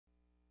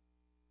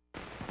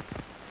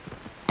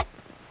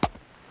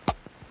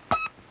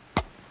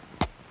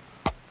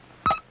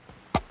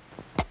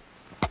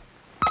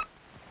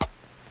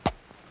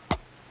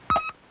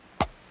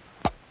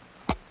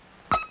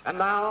And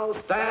now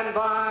stand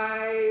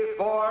by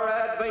for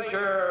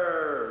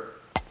adventure.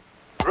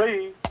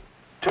 3,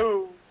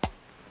 2,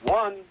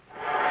 1.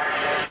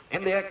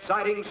 In the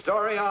exciting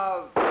story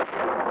of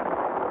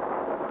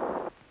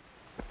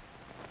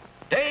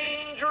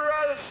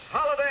Dangerous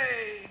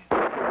Holiday.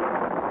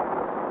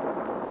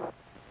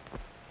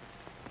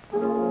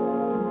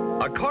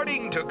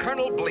 According to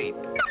Colonel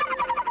Bleep,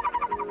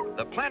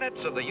 the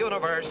planets of the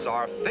universe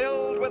are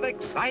filled with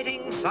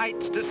exciting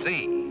sights to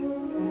see.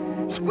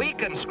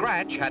 Squeek and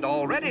Scratch had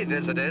already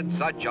visited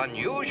such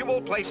unusual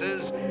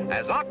places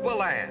as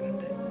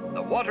Aqualand,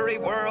 the watery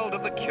world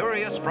of the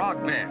curious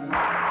frogmen,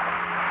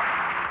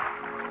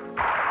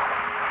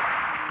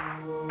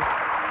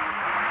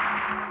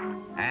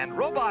 and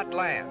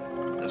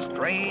Robotland, the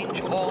strange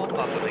home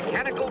of the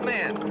mechanical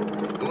men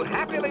who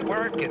happily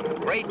work in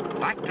great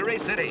factory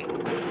cities.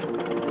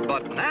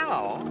 But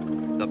now,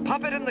 the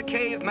puppet and the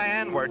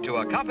caveman were to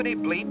accompany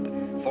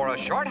Bleep for a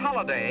short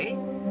holiday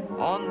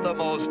on the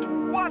most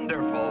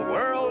wonderful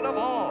world of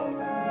all,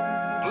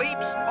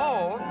 Bleep's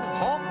own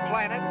home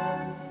planet,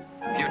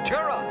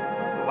 Futura,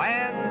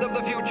 land of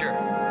the future.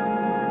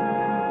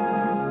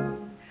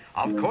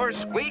 Of course,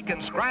 Squeek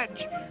and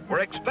Scratch were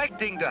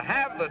expecting to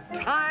have the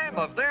time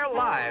of their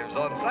lives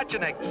on such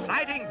an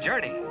exciting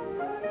journey.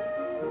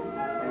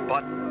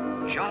 But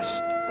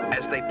just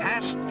as they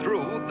passed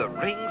through the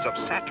rings of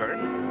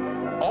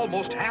Saturn,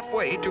 almost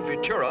halfway to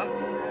Futura,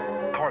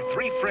 our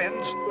three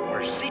friends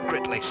were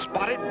secretly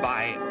spotted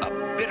by a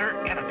bitter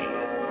enemy,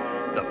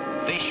 the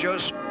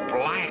vicious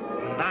Black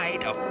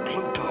Knight of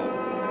Pluto.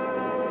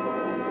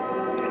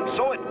 And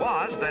so it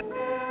was that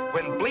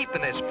when Bleep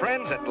and his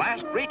friends at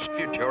last reached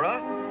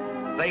Futura,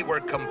 they were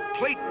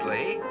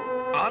completely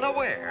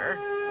unaware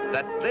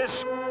that this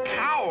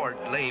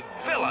cowardly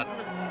villain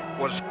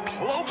was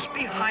close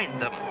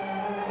behind them,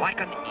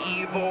 like an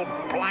evil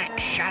black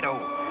shadow,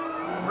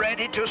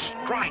 ready to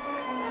strike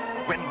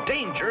when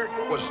danger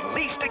was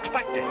least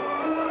expected.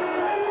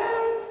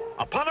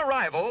 Upon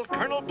arrival,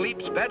 Colonel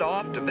Bleep sped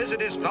off to visit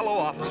his fellow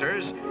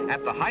officers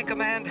at the High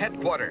Command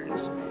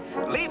headquarters,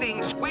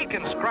 leaving Squeek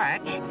and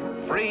Scratch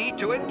free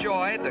to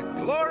enjoy the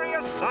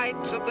glorious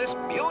sights of this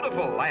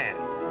beautiful land.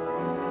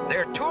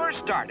 Their tour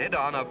started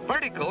on a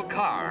vertical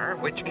car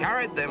which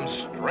carried them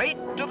straight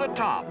to the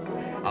top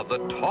of the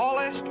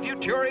tallest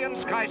Futurian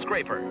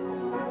skyscraper.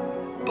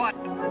 But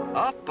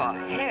up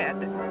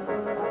ahead,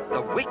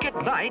 the wicked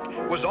knight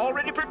was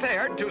already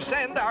prepared to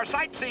send our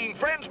sightseeing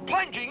friends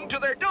plunging to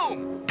their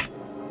doom.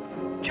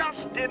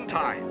 Just in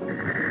time,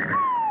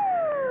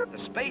 the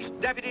space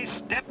deputies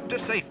stepped to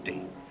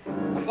safety,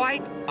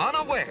 quite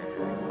unaware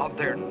of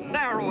their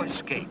narrow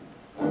escape.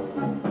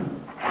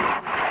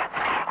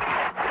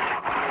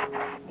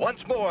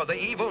 Once more, the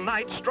evil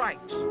knight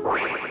strikes.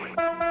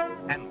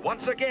 And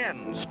once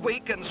again,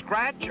 Squeek and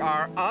Scratch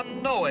are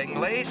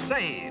unknowingly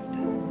saved.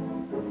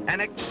 An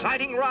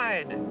exciting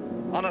ride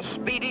on a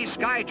speedy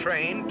sky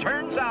train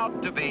turns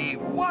out to be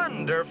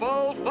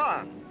wonderful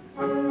fun,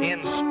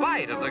 in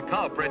spite of the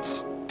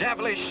culprit's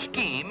devilish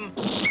scheme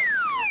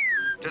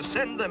to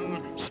send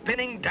them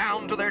spinning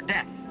down to their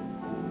death.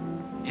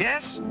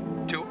 Yes,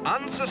 to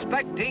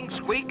unsuspecting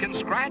Squeek and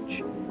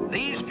Scratch,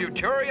 these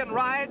Futurian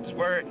rides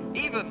were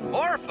even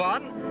more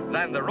fun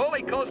than the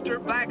roller coaster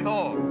back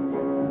home.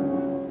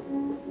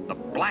 The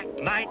Black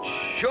Knight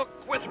shook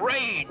with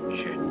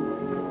rage.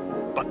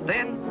 But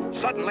then,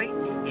 suddenly,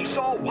 he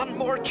saw one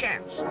more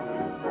chance.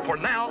 For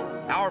now,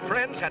 our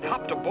friends had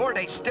hopped aboard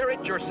a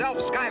steer-it-yourself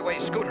Skyway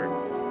scooter.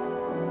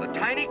 The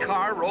tiny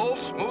car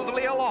rolled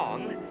smoothly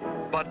along,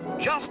 but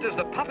just as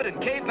the puppet and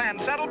caveman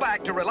settled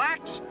back to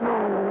relax,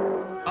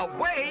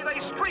 away they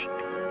streak.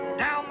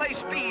 Down they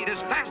speed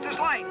as fast as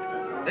light,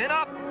 then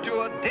up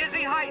to a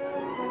dizzy height.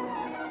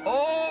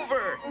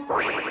 Over,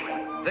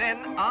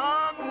 then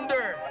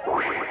under,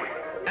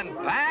 and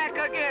back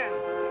again.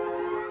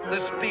 The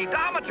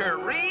speedometer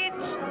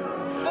reads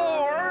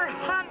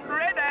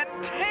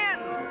 410.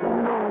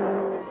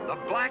 The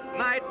Black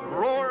Knight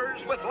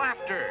roars with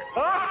laughter.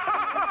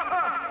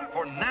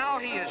 For now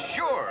he is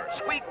sure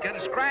Squeek and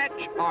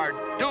Scratch are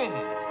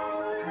doomed.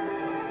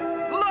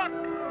 Look!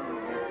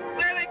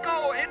 There they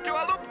go into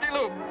a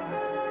loop-de-loop.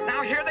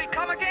 Now here they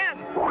come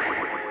again.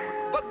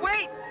 But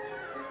wait!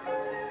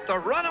 The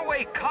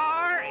runaway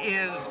car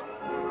is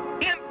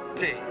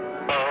empty.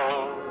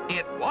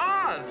 It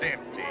was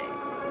empty.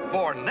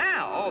 For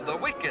now, the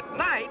wicked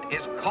knight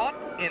is caught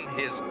in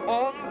his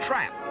own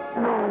trap.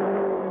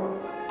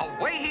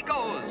 Away he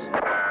goes,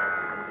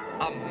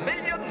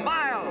 1,000,000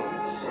 miles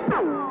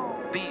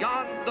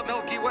beyond the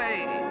Milky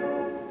Way.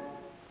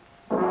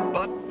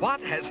 But what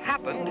has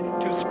happened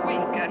to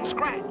Squeek and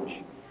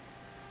Scratch?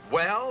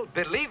 Well,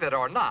 believe it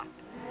or not,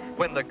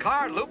 when the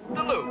car looped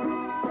the loop,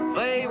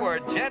 they were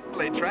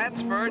gently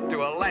transferred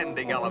to a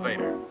landing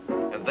elevator.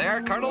 And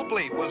there Colonel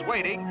Bleep was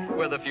waiting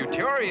with a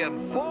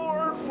Futurian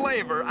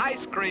 4-flavor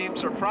ice cream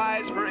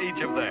surprise for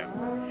each of them.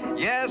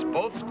 Yes,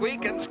 both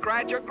Squeek and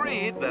Scratch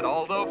agreed that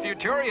although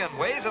Futurian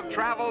ways of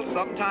travel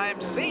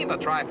sometimes seem a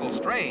trifle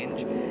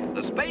strange,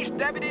 the space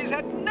deputies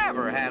had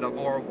never had a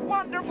more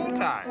wonderful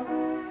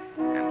time.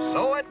 And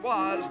so it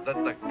was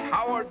that the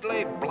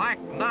cowardly Black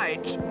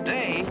Knight's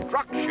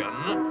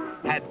destruction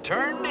had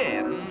turned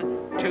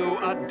into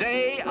a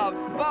day of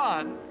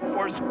fun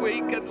for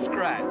Squeak and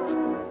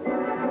Scratch.